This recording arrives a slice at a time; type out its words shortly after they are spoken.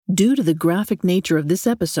Due to the graphic nature of this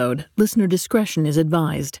episode, listener discretion is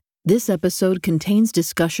advised. This episode contains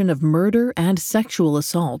discussion of murder and sexual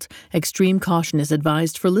assault. Extreme caution is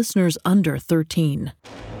advised for listeners under 13.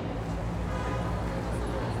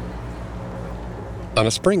 On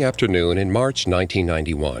a spring afternoon in March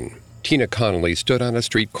 1991, Tina Connolly stood on a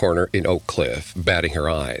street corner in Oak Cliff, batting her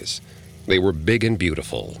eyes. They were big and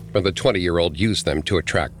beautiful, and the 20-year-old used them to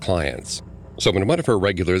attract clients. So when one of her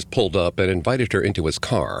regulars pulled up and invited her into his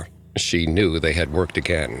car, she knew they had worked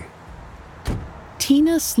again.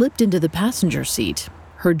 Tina slipped into the passenger seat.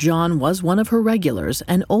 Her John was one of her regulars,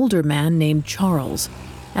 an older man named Charles.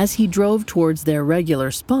 As he drove towards their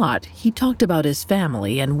regular spot, he talked about his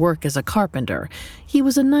family and work as a carpenter. He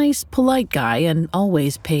was a nice, polite guy and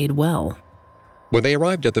always paid well. When they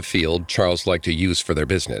arrived at the field Charles liked to use for their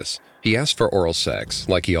business, he asked for oral sex,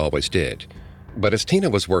 like he always did. But as Tina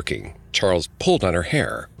was working, Charles pulled on her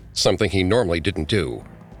hair, something he normally didn't do.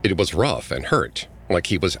 It was rough and hurt, like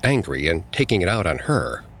he was angry and taking it out on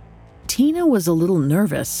her. Tina was a little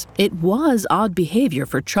nervous. It was odd behavior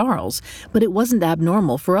for Charles, but it wasn't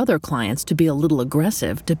abnormal for other clients to be a little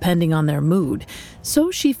aggressive, depending on their mood. So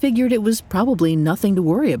she figured it was probably nothing to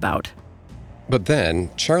worry about. But then,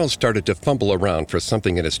 Charles started to fumble around for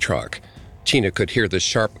something in his truck. Tina could hear the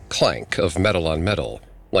sharp clank of metal on metal,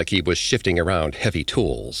 like he was shifting around heavy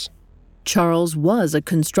tools. Charles was a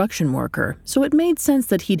construction worker, so it made sense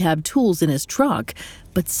that he'd have tools in his truck,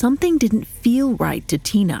 but something didn't feel right to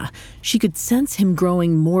Tina. She could sense him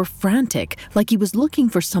growing more frantic, like he was looking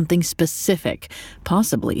for something specific,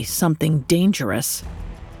 possibly something dangerous.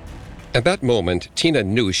 At that moment, Tina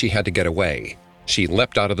knew she had to get away. She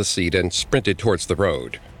leapt out of the seat and sprinted towards the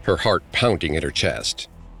road, her heart pounding in her chest.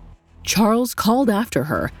 Charles called after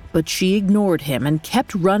her, but she ignored him and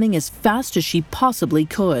kept running as fast as she possibly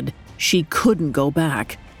could. She couldn't go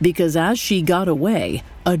back, because as she got away,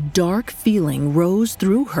 a dark feeling rose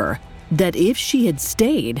through her that if she had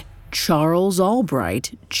stayed, Charles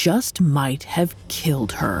Albright just might have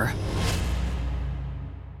killed her.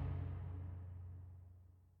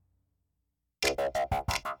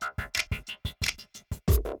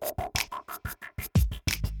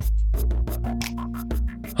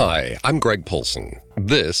 Hi, I'm Greg Polson.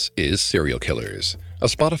 This is Serial Killers, a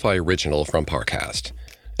Spotify original from Parcast.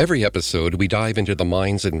 Every episode, we dive into the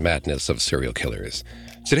minds and madness of serial killers.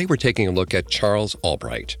 Today, we're taking a look at Charles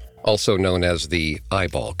Albright, also known as the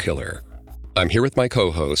Eyeball Killer. I'm here with my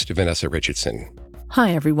co-host, Vanessa Richardson.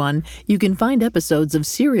 Hi, everyone. You can find episodes of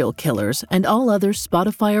Serial Killers and all other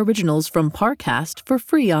Spotify originals from Parcast for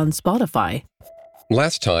free on Spotify.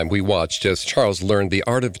 Last time, we watched as Charles learned the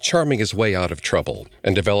art of charming his way out of trouble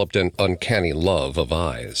and developed an uncanny love of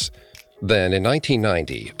eyes. Then, in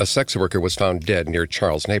 1990, a sex worker was found dead near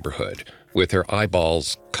Charles' neighborhood, with her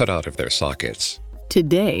eyeballs cut out of their sockets.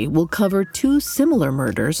 Today, we'll cover two similar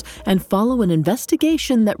murders and follow an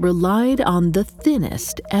investigation that relied on the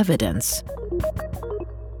thinnest evidence.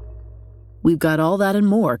 We've got all that and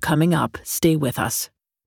more coming up. Stay with us.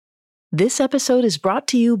 This episode is brought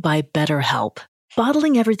to you by BetterHelp.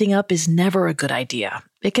 Bottling everything up is never a good idea.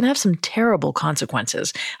 It can have some terrible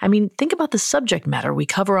consequences. I mean, think about the subject matter we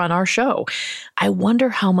cover on our show. I wonder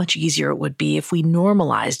how much easier it would be if we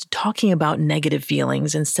normalized talking about negative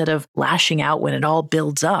feelings instead of lashing out when it all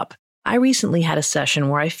builds up. I recently had a session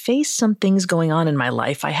where I faced some things going on in my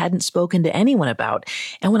life I hadn't spoken to anyone about,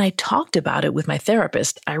 and when I talked about it with my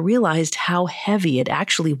therapist, I realized how heavy it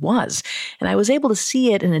actually was, and I was able to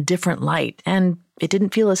see it in a different light, and it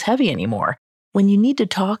didn't feel as heavy anymore. When you need to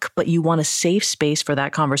talk, but you want a safe space for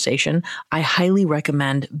that conversation, I highly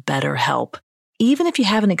recommend BetterHelp. Even if you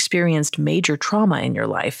haven't experienced major trauma in your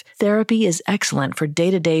life, therapy is excellent for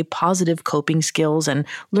day-to-day positive coping skills and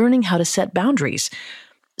learning how to set boundaries.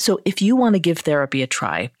 So if you want to give therapy a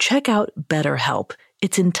try, check out BetterHelp.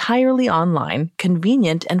 It's entirely online,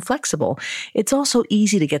 convenient, and flexible. It's also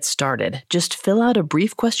easy to get started. Just fill out a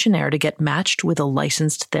brief questionnaire to get matched with a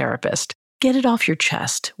licensed therapist. Get it off your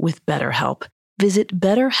chest with BetterHelp. Visit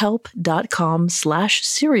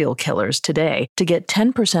betterhelp.com/serialkillers today to get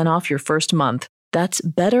 10% off your first month. That's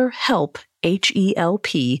BetterHelp,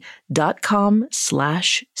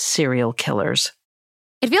 HELP.com/serialkillers.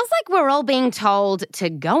 It feels like we're all being told to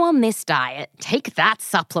go on this diet, take that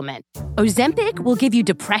supplement. Ozempic will give you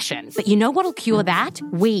depression, but you know what'll cure that?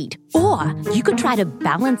 Weed. Or you could try to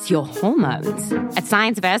balance your hormones. At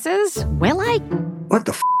Science Versus, we're like, what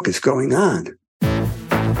the is going on?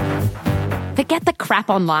 Forget the crap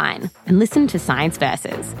online and listen to Science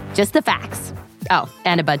Versus. Just the facts. Oh,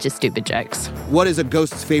 and a bunch of stupid jokes. What is a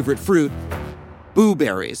ghost's favorite fruit?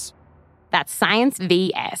 Blueberries. That's Science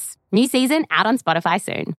VS. New season out on Spotify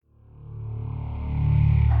soon.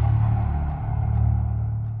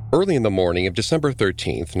 Early in the morning of December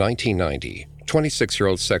 13th, 1990,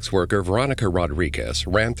 26-year-old sex worker Veronica Rodriguez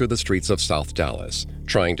ran through the streets of South Dallas,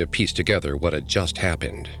 trying to piece together what had just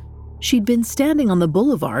happened. She'd been standing on the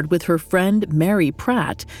boulevard with her friend Mary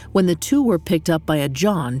Pratt when the two were picked up by a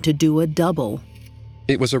John to do a double.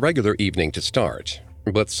 It was a regular evening to start,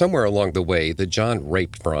 but somewhere along the way, the John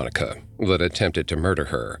raped Veronica, then attempted to murder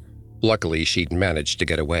her. Luckily, she'd managed to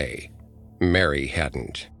get away. Mary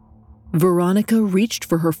hadn't. Veronica reached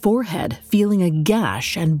for her forehead, feeling a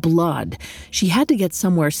gash and blood. She had to get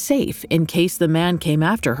somewhere safe in case the man came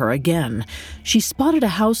after her again. She spotted a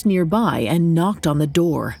house nearby and knocked on the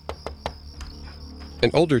door.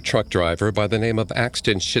 An older truck driver by the name of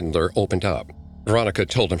Axton Schindler opened up. Veronica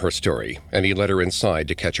told him her story, and he let her inside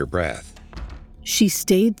to catch her breath. She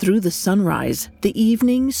stayed through the sunrise, the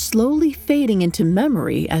evening slowly fading into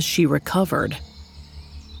memory as she recovered.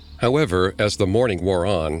 However, as the morning wore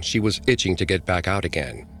on, she was itching to get back out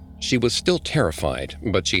again. She was still terrified,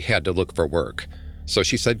 but she had to look for work. So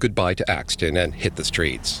she said goodbye to Axton and hit the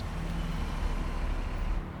streets.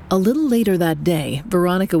 A little later that day,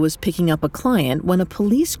 Veronica was picking up a client when a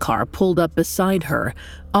police car pulled up beside her.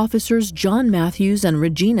 Officers John Matthews and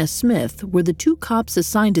Regina Smith were the two cops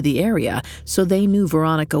assigned to the area, so they knew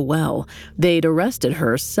Veronica well. They'd arrested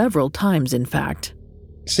her several times, in fact.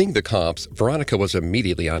 Seeing the cops, Veronica was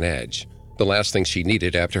immediately on edge. The last thing she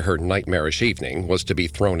needed after her nightmarish evening was to be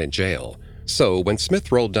thrown in jail. So when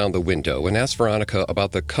Smith rolled down the window and asked Veronica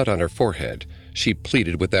about the cut on her forehead, she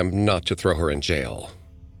pleaded with them not to throw her in jail.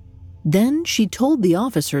 Then she told the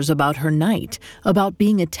officers about her night, about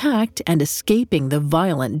being attacked and escaping the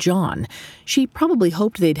violent John. She probably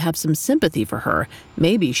hoped they'd have some sympathy for her.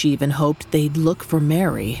 Maybe she even hoped they'd look for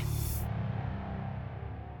Mary.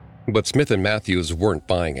 But Smith and Matthews weren't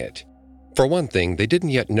buying it. For one thing, they didn't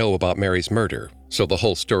yet know about Mary's murder, so the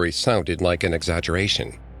whole story sounded like an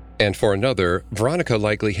exaggeration. And for another, Veronica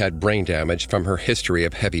likely had brain damage from her history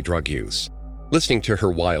of heavy drug use. Listening to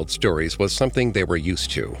her wild stories was something they were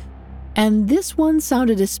used to. And this one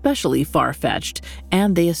sounded especially far-fetched,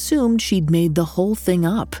 and they assumed she'd made the whole thing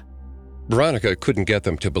up. Veronica couldn't get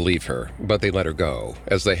them to believe her, but they let her go,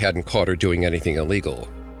 as they hadn't caught her doing anything illegal.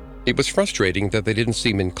 It was frustrating that they didn't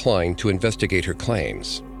seem inclined to investigate her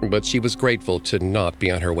claims, but she was grateful to not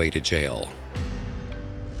be on her way to jail.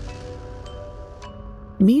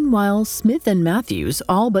 Meanwhile, Smith and Matthews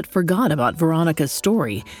all but forgot about Veronica's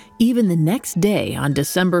story. Even the next day, on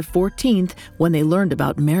December 14th, when they learned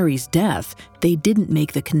about Mary's death, they didn't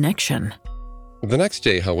make the connection. The next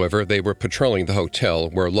day, however, they were patrolling the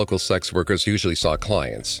hotel where local sex workers usually saw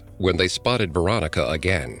clients, when they spotted Veronica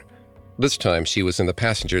again. This time, she was in the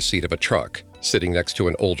passenger seat of a truck, sitting next to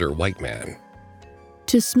an older white man.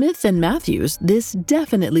 To Smith and Matthews, this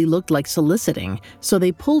definitely looked like soliciting, so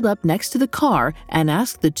they pulled up next to the car and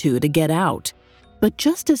asked the two to get out. But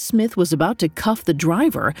just as Smith was about to cuff the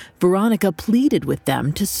driver, Veronica pleaded with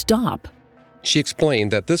them to stop. She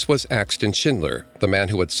explained that this was Axton Schindler, the man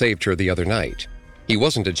who had saved her the other night. He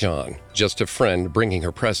wasn't a John, just a friend bringing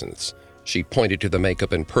her presents. She pointed to the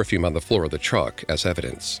makeup and perfume on the floor of the truck as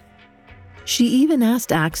evidence. She even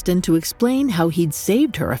asked Axton to explain how he'd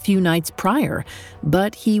saved her a few nights prior,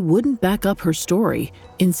 but he wouldn't back up her story.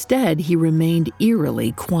 Instead, he remained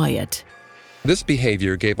eerily quiet. This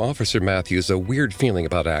behavior gave Officer Matthews a weird feeling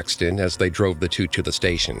about Axton as they drove the two to the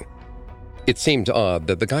station. It seemed odd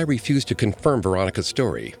that the guy refused to confirm Veronica's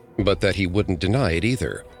story, but that he wouldn't deny it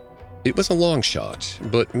either. It was a long shot,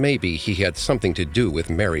 but maybe he had something to do with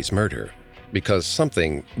Mary's murder, because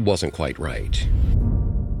something wasn't quite right.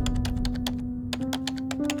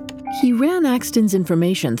 He ran Axton's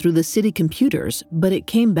information through the city computers, but it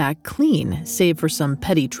came back clean, save for some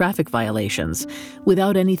petty traffic violations.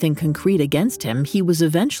 Without anything concrete against him, he was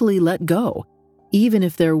eventually let go. Even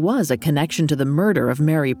if there was a connection to the murder of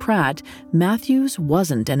Mary Pratt, Matthews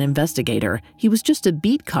wasn't an investigator. He was just a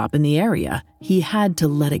beat cop in the area. He had to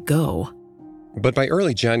let it go. But by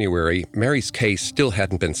early January, Mary's case still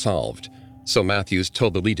hadn't been solved. So Matthews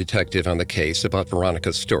told the lead detective on the case about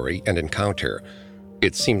Veronica's story and encounter.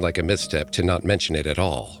 It seemed like a misstep to not mention it at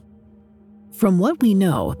all. From what we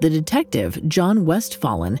know, the detective, John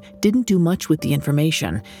Westfallen, didn't do much with the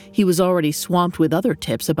information. He was already swamped with other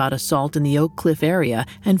tips about assault in the Oak Cliff area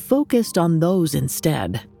and focused on those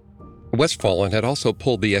instead. Westfallen had also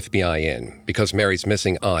pulled the FBI in because Mary's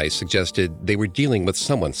missing eye suggested they were dealing with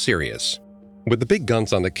someone serious. With the big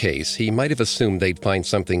guns on the case, he might have assumed they'd find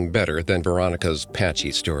something better than Veronica's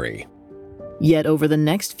patchy story. Yet over the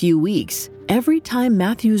next few weeks, every time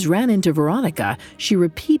Matthews ran into Veronica, she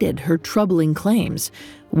repeated her troubling claims.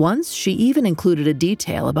 Once, she even included a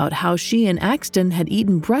detail about how she and Axton had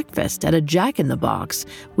eaten breakfast at a Jack-in-the-Box,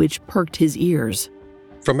 which perked his ears.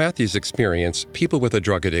 From Matthew's experience, people with a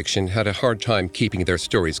drug addiction had a hard time keeping their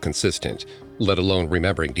stories consistent, let alone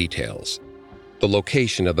remembering details. The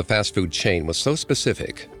location of the fast food chain was so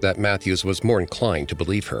specific that Matthews was more inclined to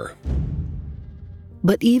believe her.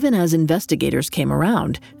 But even as investigators came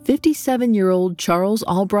around, 57-year-old Charles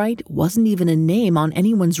Albright wasn't even a name on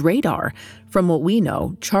anyone's radar. From what we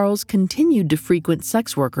know, Charles continued to frequent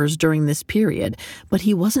sex workers during this period, but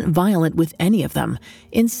he wasn't violent with any of them.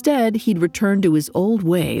 Instead, he'd returned to his old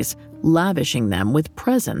ways, lavishing them with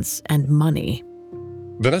presents and money.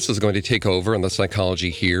 Vanessa's going to take over on the psychology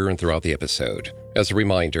here and throughout the episode. As a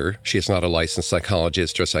reminder, she is not a licensed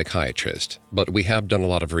psychologist or psychiatrist, but we have done a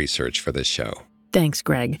lot of research for this show. Thanks,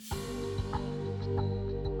 Greg.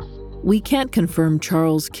 We can't confirm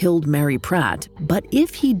Charles killed Mary Pratt, but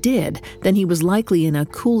if he did, then he was likely in a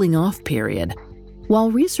cooling-off period.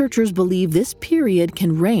 While researchers believe this period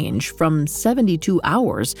can range from 72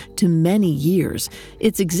 hours to many years,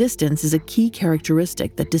 its existence is a key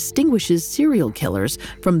characteristic that distinguishes serial killers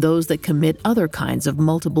from those that commit other kinds of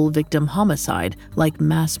multiple-victim homicide, like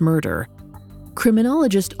mass murder.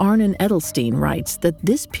 Criminologist Arnon Edelstein writes that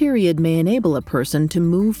this period may enable a person to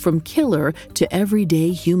move from killer to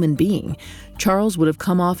everyday human being. Charles would have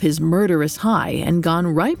come off his murderous high and gone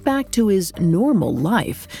right back to his normal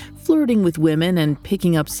life, flirting with women and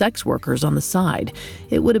picking up sex workers on the side.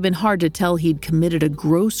 It would have been hard to tell he'd committed a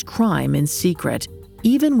gross crime in secret.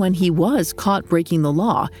 Even when he was caught breaking the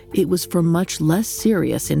law, it was for much less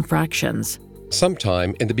serious infractions.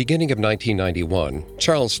 Sometime in the beginning of 1991,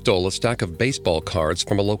 Charles stole a stack of baseball cards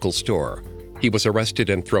from a local store. He was arrested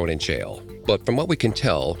and thrown in jail, but from what we can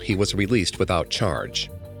tell, he was released without charge.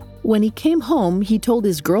 When he came home, he told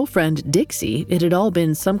his girlfriend, Dixie, it had all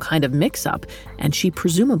been some kind of mix-up, and she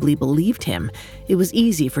presumably believed him. It was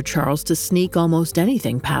easy for Charles to sneak almost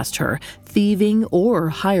anything past her, thieving or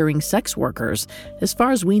hiring sex workers. As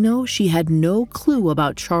far as we know, she had no clue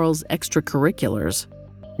about Charles' extracurriculars.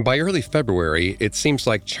 By early February, it seems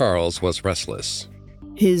like Charles was restless.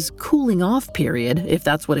 His cooling-off period, if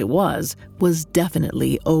that's what it was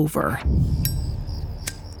definitely over.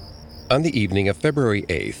 On the evening of February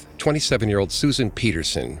 8th, 27-year-old Susan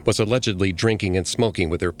Peterson was allegedly drinking and smoking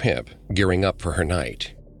with her pimp, gearing up for her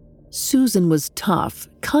night. Susan was tough,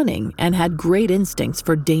 cunning, and had great instincts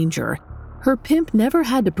for danger. Her pimp never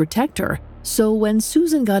had to protect her, so when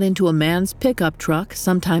Susan got into a man's pickup truck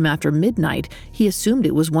sometime after midnight, he assumed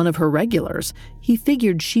it was one of her regulars. He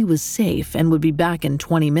figured she was safe and would be back in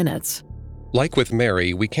 20 minutes. Like with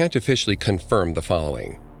Mary, we can't officially confirm the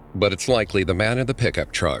following, but it's likely the man in the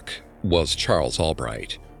pickup truck was Charles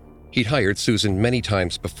Albright. He'd hired Susan many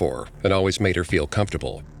times before and always made her feel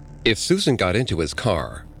comfortable. If Susan got into his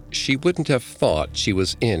car, she wouldn't have thought she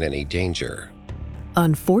was in any danger.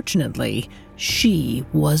 Unfortunately, she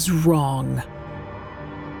was wrong.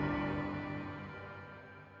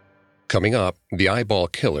 Coming up, the eyeball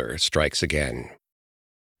killer strikes again.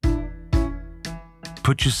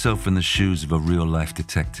 Put yourself in the shoes of a real-life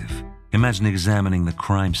detective. Imagine examining the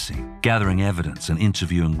crime scene, gathering evidence and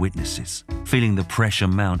interviewing witnesses, feeling the pressure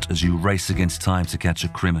mount as you race against time to catch a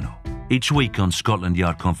criminal. Each week on Scotland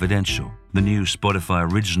Yard Confidential, the new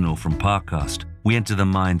Spotify original from Parcast, we enter the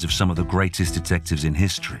minds of some of the greatest detectives in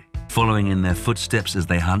history, following in their footsteps as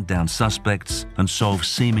they hunt down suspects and solve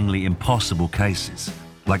seemingly impossible cases,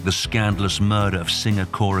 like the scandalous murder of singer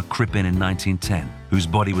Cora Crippen in 1910, whose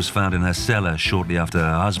body was found in her cellar shortly after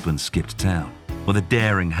her husband skipped town, or the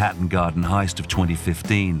daring Hatton Garden heist of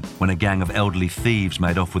 2015, when a gang of elderly thieves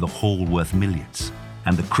made off with a haul worth millions,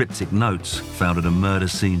 and the cryptic notes found at a murder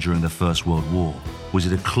scene during the First World War. Was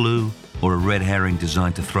it a clue or a red herring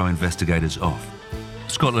designed to throw investigators off?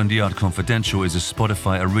 Scotland Yard Confidential is a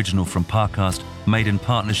Spotify original from Parcast, made in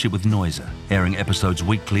partnership with Noiser, airing episodes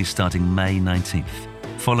weekly starting May 19th.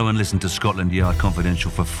 Follow and listen to Scotland Yard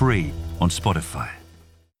Confidential for free on Spotify.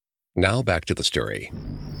 Now back to the story.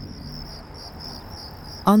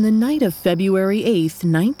 On the night of February 8th,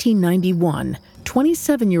 1991,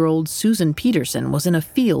 27-year-old Susan Peterson was in a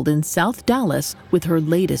field in South Dallas with her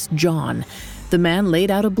latest John. The man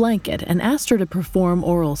laid out a blanket and asked her to perform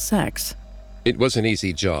oral sex. It was an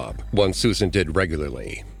easy job, one Susan did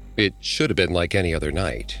regularly. It should have been like any other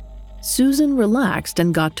night. Susan relaxed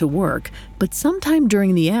and got to work, but sometime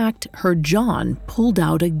during the act, her John pulled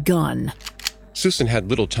out a gun. Susan had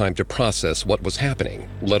little time to process what was happening,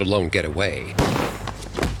 let alone get away.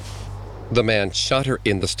 The man shot her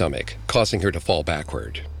in the stomach, causing her to fall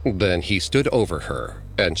backward. Then he stood over her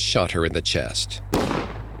and shot her in the chest.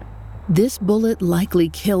 This bullet likely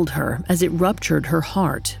killed her as it ruptured her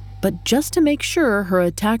heart, but just to make sure, her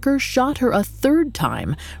attacker shot her a third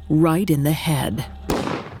time, right in the head.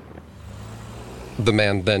 The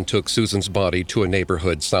man then took Susan's body to a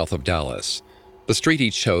neighborhood south of Dallas. The street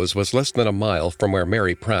he chose was less than a mile from where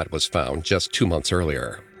Mary Pratt was found just 2 months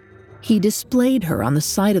earlier. He displayed her on the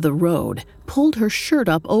side of the road, pulled her shirt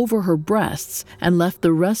up over her breasts, and left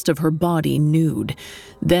the rest of her body nude.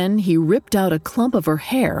 Then he ripped out a clump of her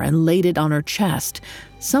hair and laid it on her chest.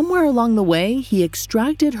 Somewhere along the way, he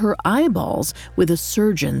extracted her eyeballs with a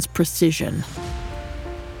surgeon's precision.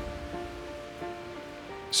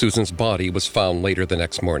 Susan's body was found later the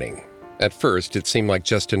next morning. At first, it seemed like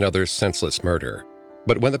just another senseless murder.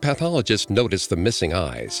 But when the pathologist noticed the missing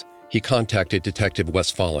eyes, he contacted Detective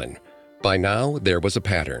Westfalen. By now, there was a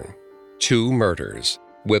pattern. 2 murders,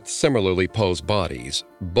 with similarly posed bodies,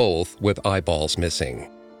 both with eyeballs missing.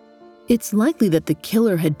 It's likely that the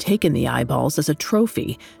killer had taken the eyeballs as a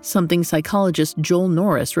trophy, something psychologist Joel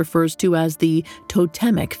Norris refers to as the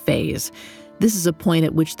totemic phase. This is a point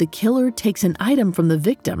at which the killer takes an item from the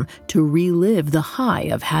victim to relive the high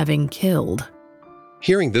of having killed.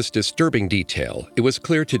 Hearing this disturbing detail, it was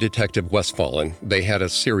clear to Detective Westfalen they had a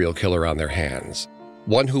serial killer on their hands,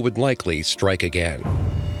 one who would likely strike again.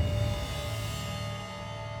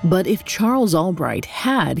 But if Charles Albright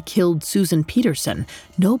had killed Susan Peterson,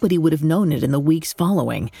 nobody would have known it in the weeks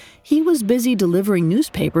following. He was busy delivering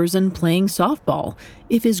newspapers and playing softball.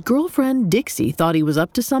 If his girlfriend Dixie thought he was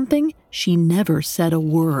up to something, she never said a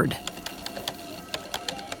word.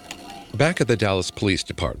 Back at the Dallas Police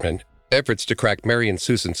Department, efforts to crack Mary and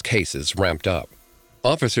Susan's cases ramped up.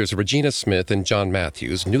 Officers Regina Smith and John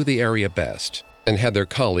Matthews knew the area best and had their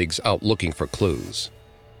colleagues out looking for clues.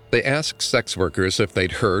 They asked sex workers if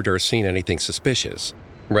they'd heard or seen anything suspicious,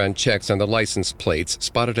 ran checks on the license plates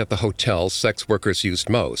spotted at the hotels sex workers used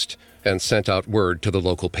most, and sent out word to the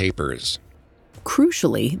local papers.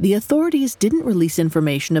 Crucially, the authorities didn't release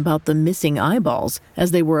information about the missing eyeballs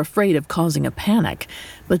as they were afraid of causing a panic,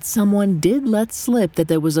 but someone did let slip that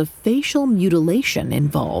there was a facial mutilation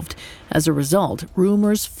involved. As a result,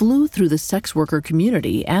 rumors flew through the sex worker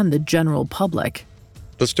community and the general public.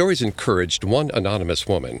 The stories encouraged one anonymous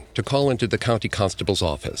woman to call into the county constable's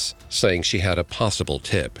office, saying she had a possible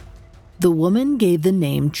tip. The woman gave the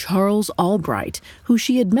name Charles Albright, who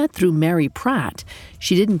she had met through Mary Pratt.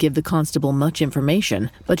 She didn't give the constable much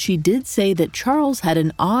information, but she did say that Charles had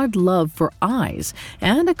an odd love for eyes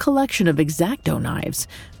and a collection of X-Acto knives,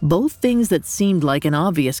 both things that seemed like an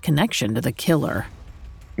obvious connection to the killer.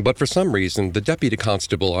 But for some reason, the deputy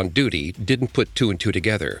constable on duty didn't put 2 and 2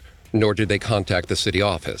 together, nor did they contact the city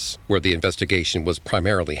office, where the investigation was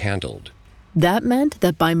primarily handled. That meant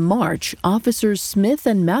that by March, Officers Smith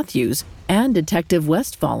and Matthews and Detective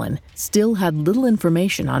Westfalen still had little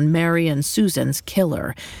information on Mary and Susan's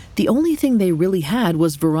killer. The only thing they really had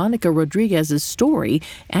was Veronica Rodriguez's story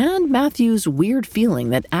and Matthews' weird feeling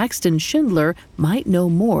that Axton Schindler might know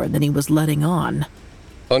more than he was letting on.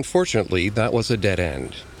 Unfortunately, that was a dead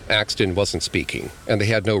end. Axton wasn't speaking, and they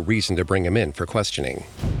had no reason to bring him in for questioning.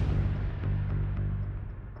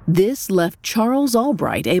 This left Charles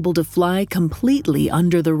Albright able to fly completely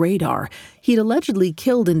under the radar. He'd allegedly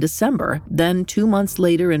killed in December, then 2 months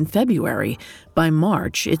later in February. By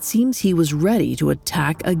March, it seems he was ready to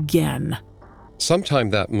attack again. Sometime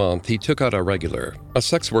that month, he took out a regular, a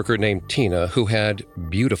sex worker named Tina who had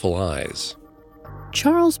beautiful eyes.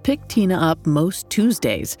 Charles picked Tina up most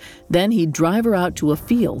Tuesdays. Then he'd drive her out to a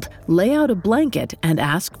field, lay out a blanket, and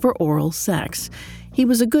ask for oral sex. He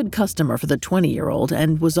was a good customer for the 20-year-old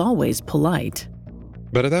and was always polite.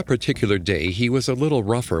 But at that particular day, he was a little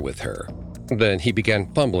rougher with her. Then he began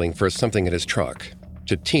fumbling for something in his truck.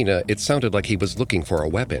 To Tina, it sounded like he was looking for a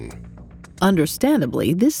weapon.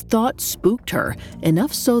 Understandably, this thought spooked her,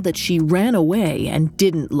 enough so that she ran away and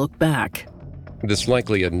didn't look back. This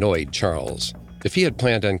likely annoyed Charles. If he had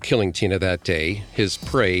planned on killing Tina that day, his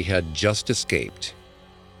prey had just escaped.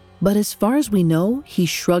 But as far as we know, he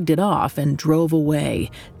shrugged it off and drove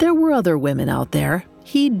away. There were other women out there.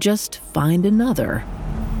 He'd just find another.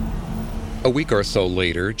 A week or so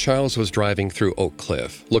later, Charles was driving through Oak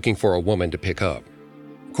Cliff, looking for a woman to pick up.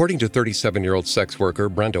 According to 37-year-old sex worker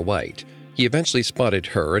Brenda White, he eventually spotted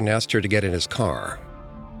her and asked her to get in his car.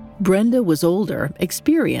 Brenda was older,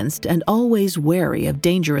 experienced, and always wary of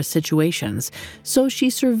dangerous situations, so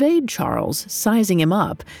she surveyed Charles, sizing him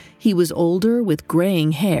up. He was older with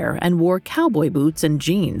graying hair and wore cowboy boots and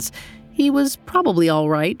jeans. He was probably all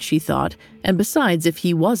right, she thought, and besides, if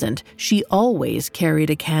he wasn't, she always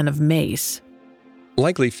carried a can of mace.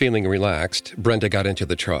 Likely feeling relaxed, Brenda got into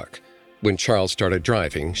the truck. When Charles started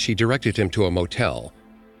driving, she directed him to a motel.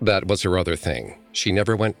 That was her other thing. She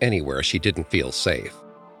never went anywhere she didn't feel safe.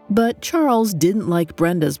 But Charles didn't like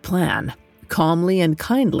Brenda's plan. Calmly and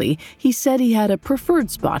kindly, he said he had a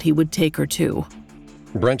preferred spot he would take her to.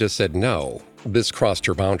 Brenda said no. This crossed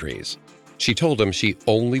her boundaries. She told him she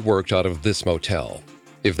only worked out of this motel.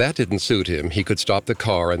 If that didn't suit him, he could stop the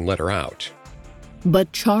car and let her out.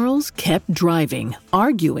 But Charles kept driving,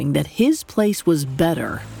 arguing that his place was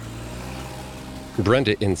better.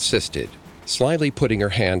 Brenda insisted, slyly putting her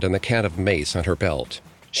hand on the can of mace on her belt.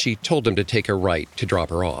 She told him to take a right to drop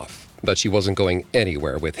her off, that she wasn't going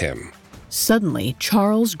anywhere with him. Suddenly,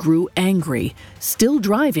 Charles grew angry. Still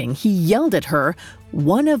driving, he yelled at her,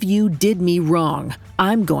 "One of you did me wrong.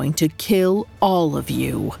 I'm going to kill all of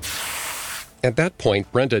you." At that point,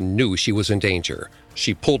 Brenda knew she was in danger.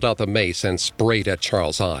 She pulled out the mace and sprayed at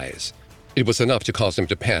Charles' eyes. It was enough to cause him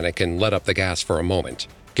to panic and let up the gas for a moment,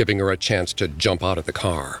 giving her a chance to jump out of the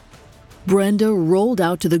car. Brenda rolled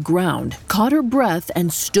out to the ground, caught her breath,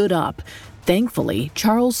 and stood up. Thankfully,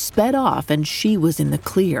 Charles sped off and she was in the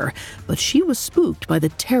clear, but she was spooked by the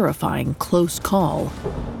terrifying close call.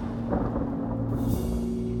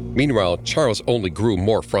 Meanwhile, Charles only grew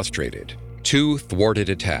more frustrated. 2 thwarted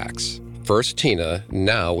attacks. First Tina,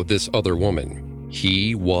 now this other woman.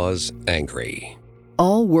 He was angry.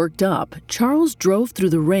 All worked up, Charles drove through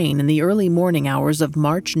the rain in the early morning hours of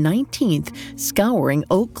March 19th, scouring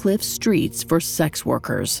Oak Cliff streets for sex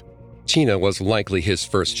workers. Tina was likely his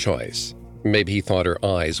first choice. Maybe he thought her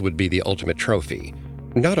eyes would be the ultimate trophy,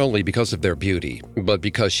 not only because of their beauty, but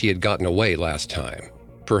because she had gotten away last time.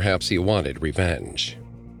 Perhaps he wanted revenge.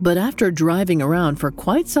 But after driving around for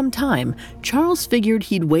quite some time, Charles figured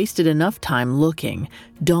he'd wasted enough time looking.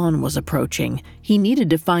 Dawn was approaching. He needed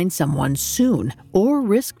to find someone soon, or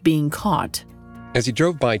risk being caught. As he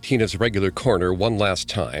drove by Tina's regular corner one last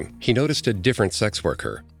time, he noticed a different sex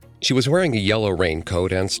worker. She was wearing a yellow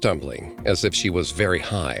raincoat and stumbling, as if she was very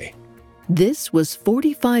high. This was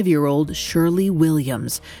 45-year-old Shirley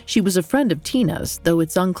Williams. She was a friend of Tina's, though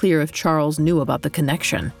it's unclear if Charles knew about the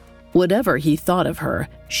connection. Whatever he thought of her,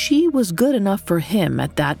 she was good enough for him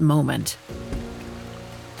at that moment.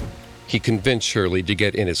 He convinced Shirley to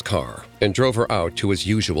get in his car and drove her out to his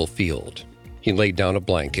usual field. He laid down a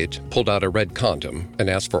blanket, pulled out a red condom, and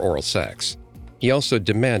asked for oral sex. He also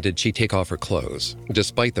demanded she take off her clothes,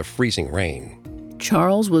 despite the freezing rain.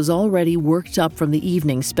 Charles was already worked up from the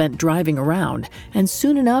evening spent driving around, and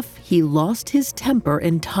soon enough, he lost his temper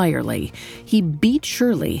entirely. He beat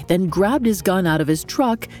Shirley, then grabbed his gun out of his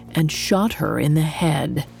truck and shot her in the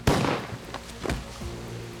head.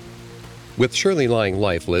 With Shirley lying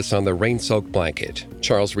lifeless on the rain-soaked blanket,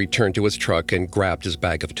 Charles returned to his truck and grabbed his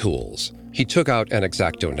bag of tools. He took out an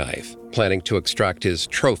X-Acto knife, planning to extract his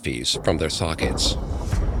trophies from their sockets.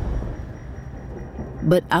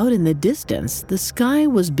 But out in the distance, the sky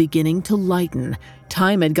was beginning to lighten.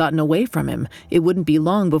 Time had gotten away from him. It wouldn't be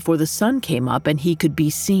long before the sun came up and he could be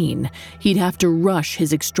seen. He'd have to rush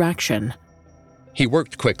his extraction. He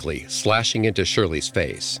worked quickly, slashing into Shirley's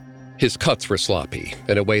face. His cuts were sloppy,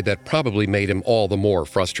 in a way that probably made him all the more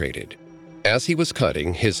frustrated. As he was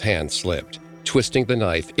cutting, his hand slipped, twisting the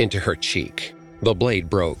knife into her cheek. The blade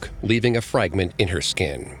broke, leaving a fragment in her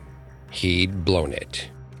skin. He'd blown it.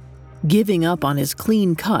 Giving up on his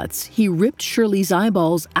clean cuts, he ripped Shirley's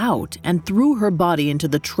eyeballs out and threw her body into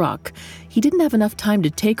the truck. He didn't have enough time to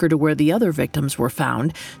take her to where the other victims were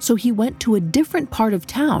found, so he went to a different part of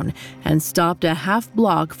town and stopped a half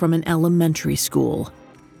block from an elementary school.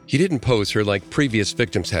 He didn't pose her like previous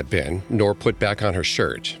victims had been, nor put back on her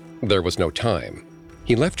shirt. There was no time.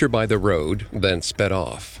 He left her by the road, then sped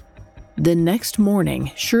off. The next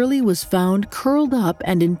morning, Shirley was found curled up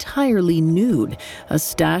and entirely nude, a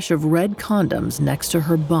stash of red condoms next to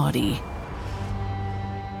her body.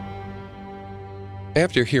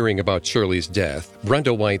 After hearing about Shirley's death,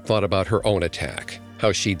 Brenda White thought about her own attack,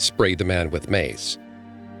 how she'd sprayed the man with mace.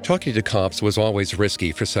 Talking to cops was always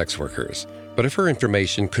risky for sex workers, but if her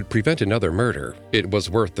information could prevent another murder, it was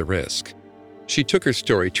worth the risk. She took her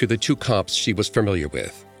story to the 2 cops she was familiar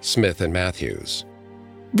with, Smith and Matthews.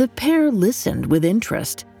 The pair listened with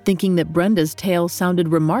interest, thinking that Brenda's tale sounded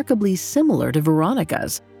remarkably similar to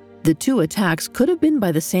Veronica's. The 2 attacks could have been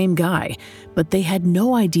by the same guy, but they had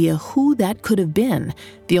no idea who that could have been.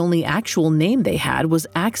 The only actual name they had was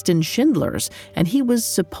Axton Schindler's, and he was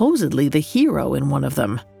supposedly the hero in one of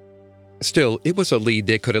them. Still, it was a lead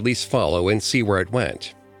they could at least follow and see where it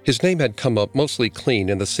went. His name had come up mostly clean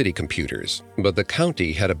in the city computers, but the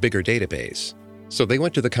county had a bigger database. So they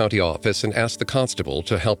went to the county office and asked the constable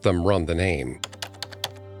to help them run the name.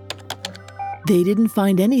 They didn't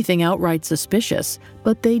find anything outright suspicious,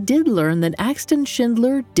 but they did learn that Axton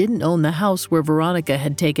Schindler didn't own the house where Veronica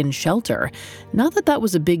had taken shelter. Not that that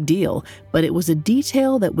was a big deal, but it was a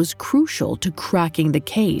detail that was crucial to cracking the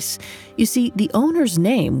case. You see, the owner's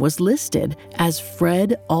name was listed as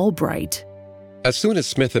Fred Albright. As soon as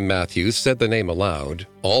Smith and Matthews said the name aloud,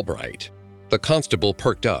 Albright, the constable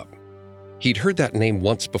perked up. He'd heard that name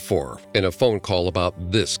once before in a phone call about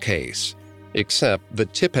this case. Except the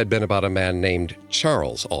tip had been about a man named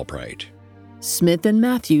Charles Albright. Smith and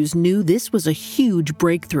Matthews knew this was a huge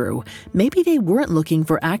breakthrough. Maybe they weren't looking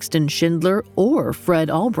for Axton Schindler or Fred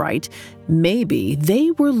Albright. Maybe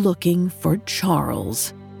they were looking for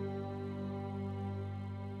Charles.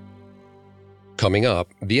 Coming up,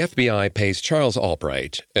 the FBI pays Charles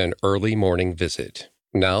Albright an early morning visit.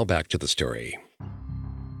 Now back to the story.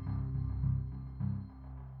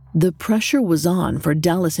 The pressure was on for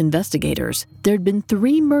Dallas investigators. There'd been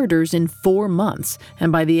 3 murders in 4 months,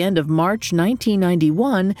 and by the end of March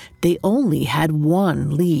 1991, they only had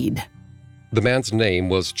 1 lead. The man's name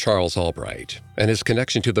was Charles Albright, and his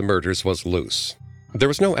connection to the murders was loose. There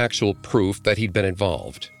was no actual proof that he'd been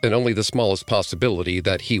involved, and only the smallest possibility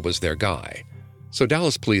that he was their guy. So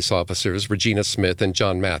Dallas police officers Regina Smith and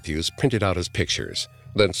John Matthews printed out his pictures,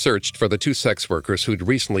 then searched for the 2 sex workers who'd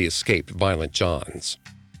recently escaped Violent John's.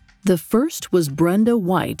 The first was Brenda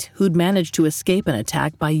White, who'd managed to escape an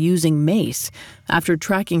attack by using mace. After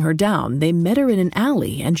tracking her down, they met her in an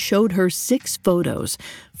alley and showed her 6 photos,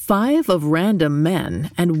 5 of random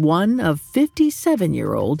men and 1 of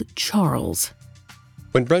 57-year-old Charles.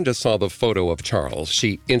 When Brenda saw the photo of Charles,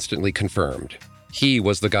 she instantly confirmed. He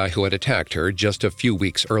was the guy who had attacked her just a few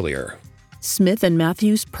weeks earlier. Smith and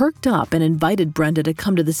Matthews perked up and invited Brenda to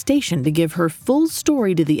come to the station to give her full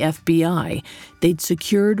story to the FBI. They'd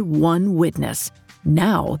secured 1 witness.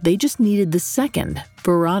 Now they just needed the second,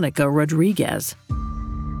 Veronica Rodriguez.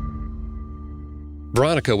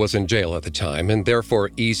 Veronica was in jail at the time and therefore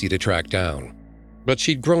easy to track down. But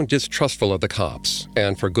she'd grown distrustful of the cops,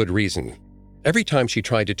 and for good reason. Every time she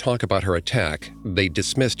tried to talk about her attack, they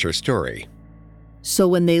dismissed her story. So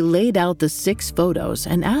when they laid out the 6 photos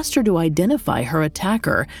and asked her to identify her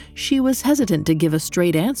attacker, she was hesitant to give a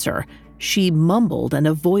straight answer. She mumbled and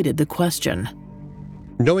avoided the question.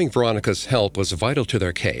 Knowing Veronica's help was vital to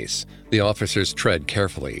their case, the officers tread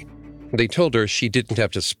carefully. They told her she didn't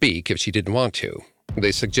have to speak if she didn't want to.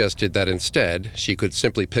 They suggested that instead, she could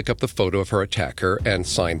simply pick up the photo of her attacker and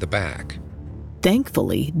sign the back.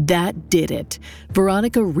 Thankfully, that did it.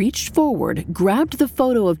 Veronica reached forward, grabbed the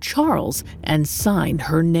photo of Charles, and signed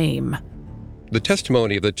her name. The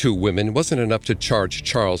testimony of the 2 women wasn't enough to charge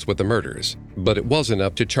Charles with the murders, but it was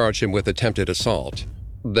enough to charge him with attempted assault.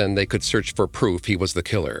 Then they could search for proof he was the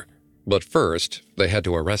killer. But first, they had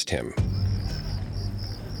to arrest him.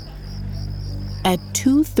 At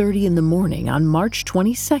 2:30 in the morning on March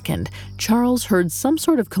 22nd, Charles heard some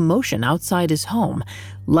sort of commotion outside his home.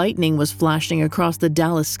 Lightning was flashing across the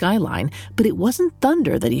Dallas skyline, but it wasn't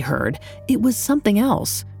thunder that he heard. It was something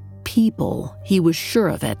else. People, he was sure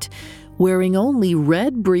of it. Wearing only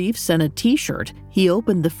red briefs and a t-shirt, he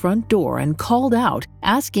opened the front door and called out,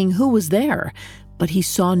 asking who was there. But he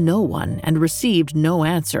saw no one and received no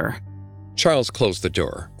answer. Charles closed the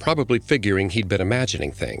door, probably figuring he'd been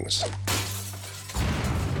imagining things.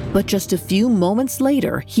 But just a few moments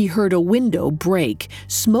later, he heard a window break.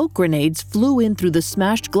 Smoke grenades flew in through the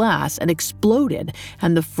smashed glass and exploded,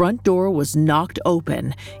 and the front door was knocked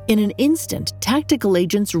open. In an instant, tactical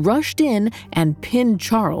agents rushed in and pinned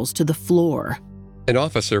Charles to the floor. An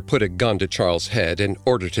officer put a gun to Charles' head and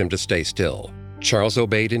ordered him to stay still. Charles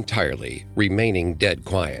obeyed entirely, remaining dead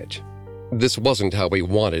quiet. This wasn't how he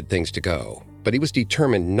wanted things to go, but he was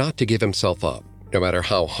determined not to give himself up, no matter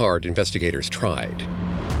how hard investigators tried.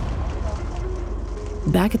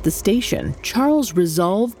 Back at the station, Charles'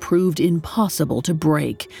 resolve proved impossible to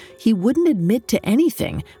break. He wouldn't admit to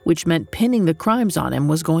anything, which meant pinning the crimes on him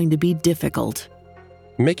was going to be difficult.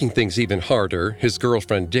 Making things even harder, his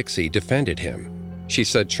girlfriend Dixie defended him. She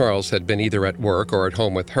said Charles had been either at work or at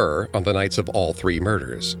home with her on the nights of all 3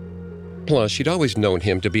 murders. Plus, she'd always known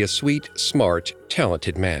him to be a sweet, smart,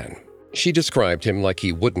 talented man. She described him like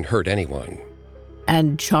he wouldn't hurt anyone.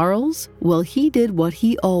 And Charles? Well, he did what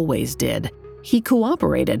he always did. He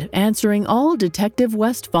cooperated, answering all Detective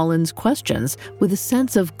Westphalen's questions with a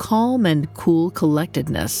sense of calm and cool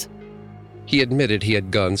collectedness. He admitted he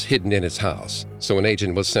had guns hidden in his house, so an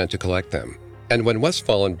agent was sent to collect them. And when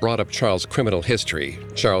Westphalen brought up Charles' criminal history,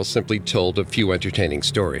 Charles simply told a few entertaining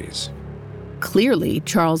stories. Clearly,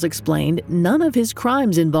 Charles explained, none of his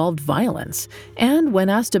crimes involved violence. And when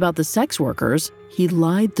asked about the sex workers, he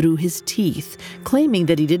lied through his teeth, claiming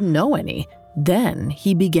that he didn't know any. Then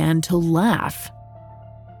he began to laugh.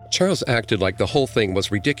 Charles acted like the whole thing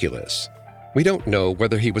was ridiculous. We don't know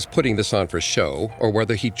whether he was putting this on for show or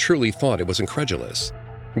whether he truly thought it was incredulous.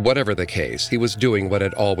 Whatever the case, he was doing what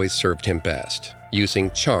had always served him best,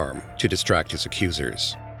 using charm to distract his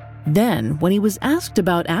accusers. Then, when he was asked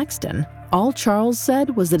about Axton, all Charles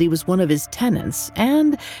said was that he was one of his tenants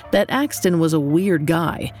and that Axton was a weird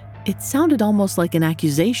guy. It sounded almost like an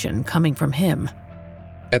accusation coming from him.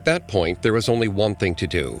 At that point, there was only one thing to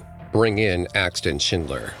do: bring in Axton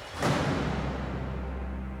Schindler.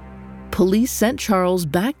 Police sent Charles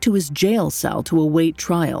back to his jail cell to await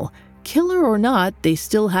trial. Killer or not, they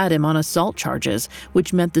still had him on assault charges,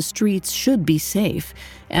 which meant the streets should be safe.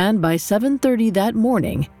 And by 7:30 that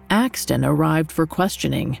morning, Axton arrived for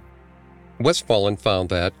questioning. Westphalen found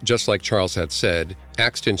that, just like Charles had said,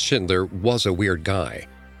 Axton Schindler was a weird guy.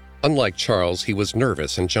 Unlike Charles, he was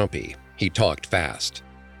nervous and jumpy. He talked fast.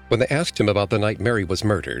 When they asked him about the night Mary was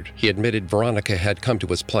murdered, he admitted Veronica had come to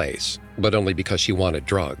his place, but only because she wanted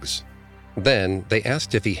drugs. Then they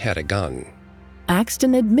asked if he had a gun.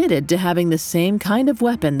 Axton admitted to having the same kind of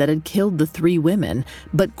weapon that had killed the 3 women,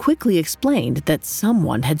 but quickly explained that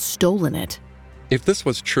someone had stolen it. If this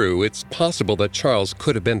was true, it's possible that Charles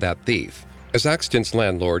could have been that thief. As Axton's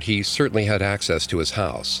landlord, he certainly had access to his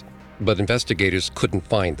house, but investigators couldn't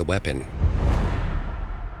find the weapon.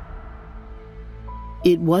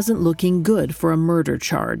 It wasn't looking good for a murder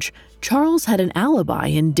charge. Charles had an alibi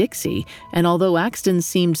in Dixie, and although Axton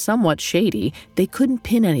seemed somewhat shady, they couldn't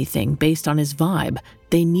pin anything based on his vibe.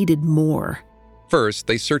 They needed more. First,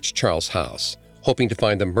 they searched Charles' house, hoping to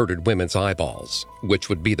find the murdered women's eyeballs, which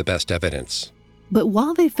would be the best evidence. But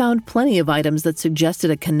while they found plenty of items that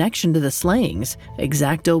suggested a connection to the slayings,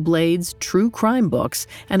 X-Acto blades, true crime books,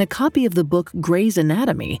 and a copy of the book Grey's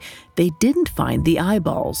Anatomy, they didn't find the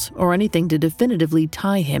eyeballs or anything to definitively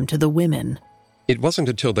tie him to the women. It wasn't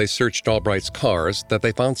until they searched Albright's cars that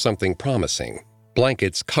they found something promising: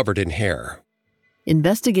 blankets covered in hair.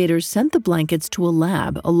 Investigators sent the blankets to a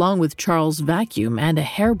lab along with Charles' vacuum and a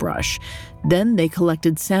hairbrush. Then they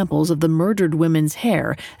collected samples of the murdered women's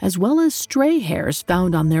hair as well as stray hairs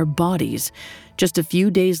found on their bodies. Just a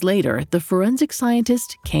few days later, the forensic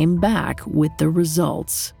scientist came back with the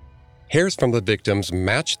results. Hairs from the victims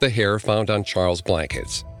matched the hair found on Charles'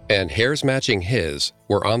 blankets, and hairs matching his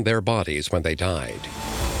were on their bodies when they died.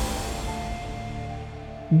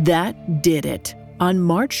 That did it. On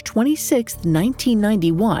March 26,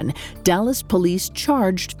 1991, Dallas police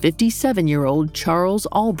charged 57-year-old Charles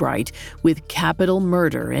Albright with capital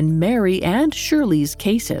murder in Mary and Shirley's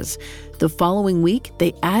cases. The following week,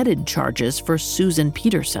 they added charges for Susan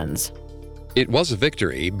Peterson's. It was a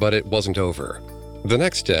victory, but it wasn't over. The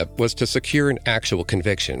next step was to secure an actual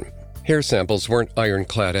conviction. Hair samples weren't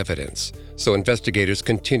ironclad evidence, so investigators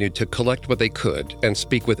continued to collect what they could and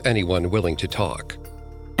speak with anyone willing to talk.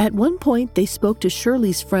 At one point, they spoke to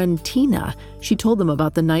Shirley's friend Tina. She told them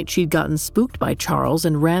about the night she'd gotten spooked by Charles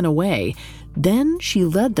and ran away. Then she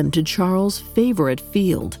led them to Charles' favorite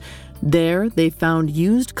field. There, they found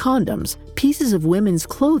used condoms, pieces of women's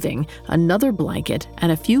clothing, another blanket,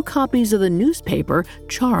 and a few copies of the newspaper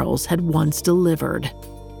Charles had once delivered.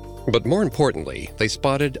 But more importantly, they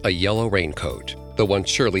spotted a yellow raincoat, the one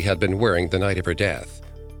Shirley had been wearing the night of her death.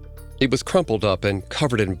 It was crumpled up and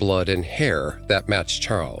covered in blood and hair that matched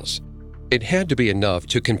Charles. It had to be enough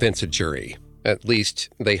to convince a jury. At least,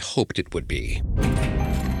 they hoped it would be.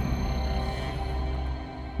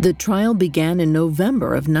 The trial began in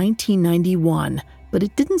November of 1991, but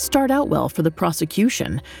it didn't start out well for the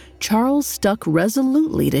prosecution. Charles stuck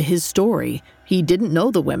resolutely to his story. He didn't know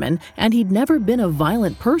the women, and he'd never been a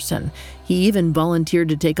violent person. He even volunteered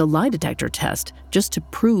to take a lie detector test, just to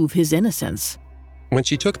prove his innocence. When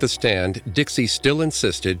she took the stand, Dixie still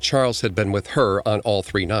insisted Charles had been with her on all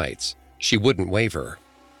 3 nights. She wouldn't waver.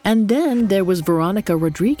 And then there was Veronica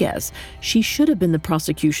Rodriguez. She should have been the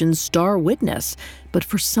prosecution's star witness, but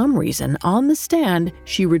for some reason, on the stand,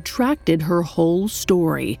 she retracted her whole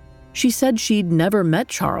story. She said she'd never met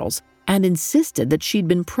Charles and insisted that she'd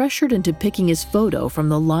been pressured into picking his photo from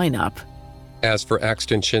the lineup. As for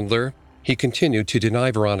Axton Schindler, he continued to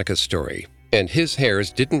deny Veronica's story, and his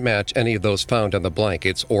hairs didn't match any of those found on the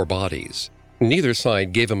blankets or bodies. Neither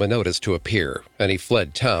side gave him a notice to appear, and he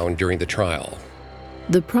fled town during the trial.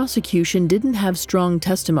 The prosecution didn't have strong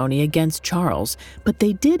testimony against Charles, but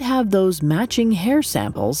they did have those matching hair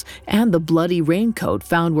samples and the bloody raincoat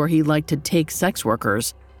found where he liked to take sex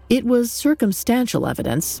workers. It was circumstantial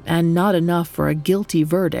evidence and not enough for a guilty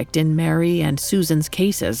verdict in Mary and Susan's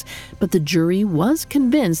cases, but the jury was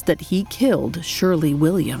convinced that he killed Shirley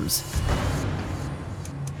Williams.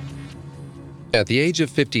 At the age of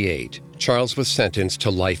 58, Charles was sentenced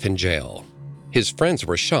to life in jail. His friends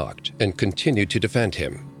were shocked and continued to defend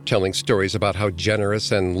him, telling stories about how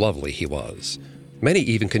generous and lovely he was. Many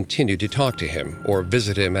even continued to talk to him or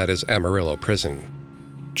visit him at his Amarillo prison.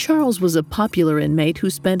 Charles was a popular inmate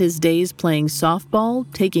who spent his days playing softball,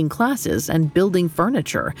 taking classes, and building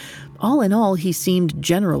furniture. All in all, he seemed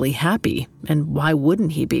generally happy, and why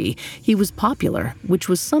wouldn't he be? He was popular, which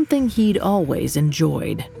was something he'd always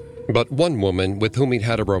enjoyed. But one woman with whom he'd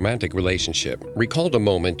had a romantic relationship recalled a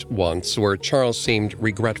moment once where Charles seemed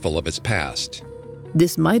regretful of his past.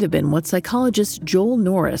 This might have been what psychologist Joel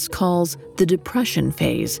Norris calls the depression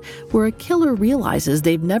phase, where a killer realizes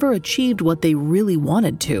they've never achieved what they really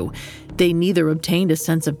wanted to. They neither obtained a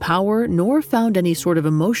sense of power nor found any sort of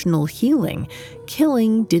emotional healing.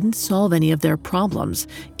 Killing didn't solve any of their problems.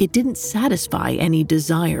 It didn't satisfy any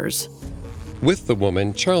desires. With the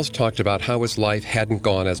woman, Charles talked about how his life hadn't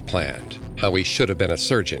gone as planned, how he should have been a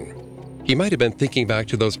surgeon. He might have been thinking back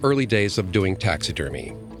to those early days of doing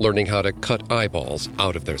taxidermy, learning how to cut eyeballs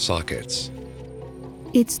out of their sockets.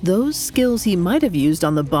 It's those skills he might have used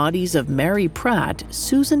on the bodies of Mary Pratt,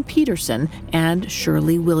 Susan Peterson, and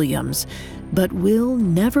Shirley Williams. But we'll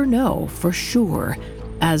never know for sure,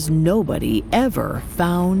 as nobody ever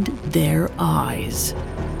found their eyes.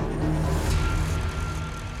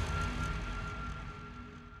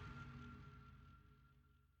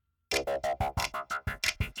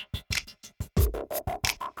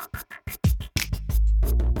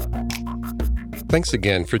 Thanks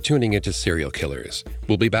again for tuning into Serial Killers.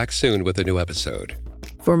 We'll be back soon with a new episode.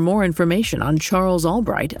 For more information on Charles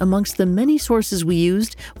Albright, amongst the many sources we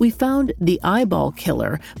used, we found The Eyeball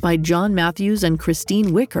Killer by John Matthews and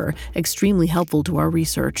Christine Wicker extremely helpful to our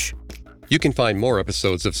research. You can find more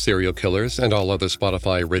episodes of Serial Killers and all other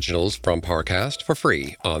Spotify originals from Parcast for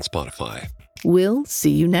free on Spotify. We'll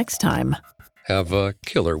see you next time. Have a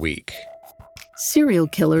killer week. Serial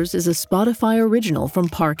Killers is a Spotify original from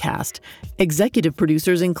Parcast. Executive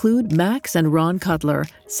producers include Max and Ron Cutler.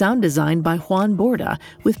 Sound design by Juan Borda,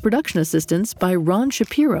 with production assistance by Ron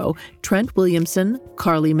Shapiro, Trent Williamson,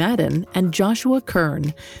 Carly Madden, and Joshua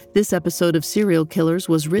Kern. This episode of Serial Killers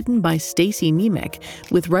was written by Stacy Nemec,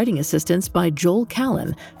 with writing assistance by Joel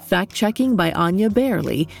Callan, fact-checking by Anya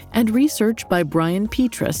Bailey, and research by Brian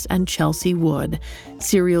Petrus and Chelsea Wood.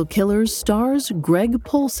 Serial Killers stars Greg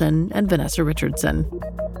Polson and Vanessa Richardson.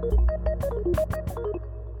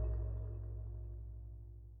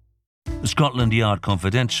 Scotland Yard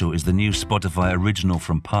Confidential is the new Spotify original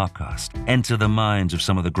from Parcast. Enter the minds of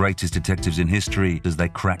some of the greatest detectives in history as they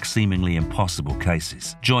crack seemingly impossible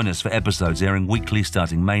cases. Join us for episodes airing weekly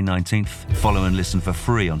starting May 19th. Follow and listen for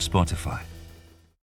free on Spotify.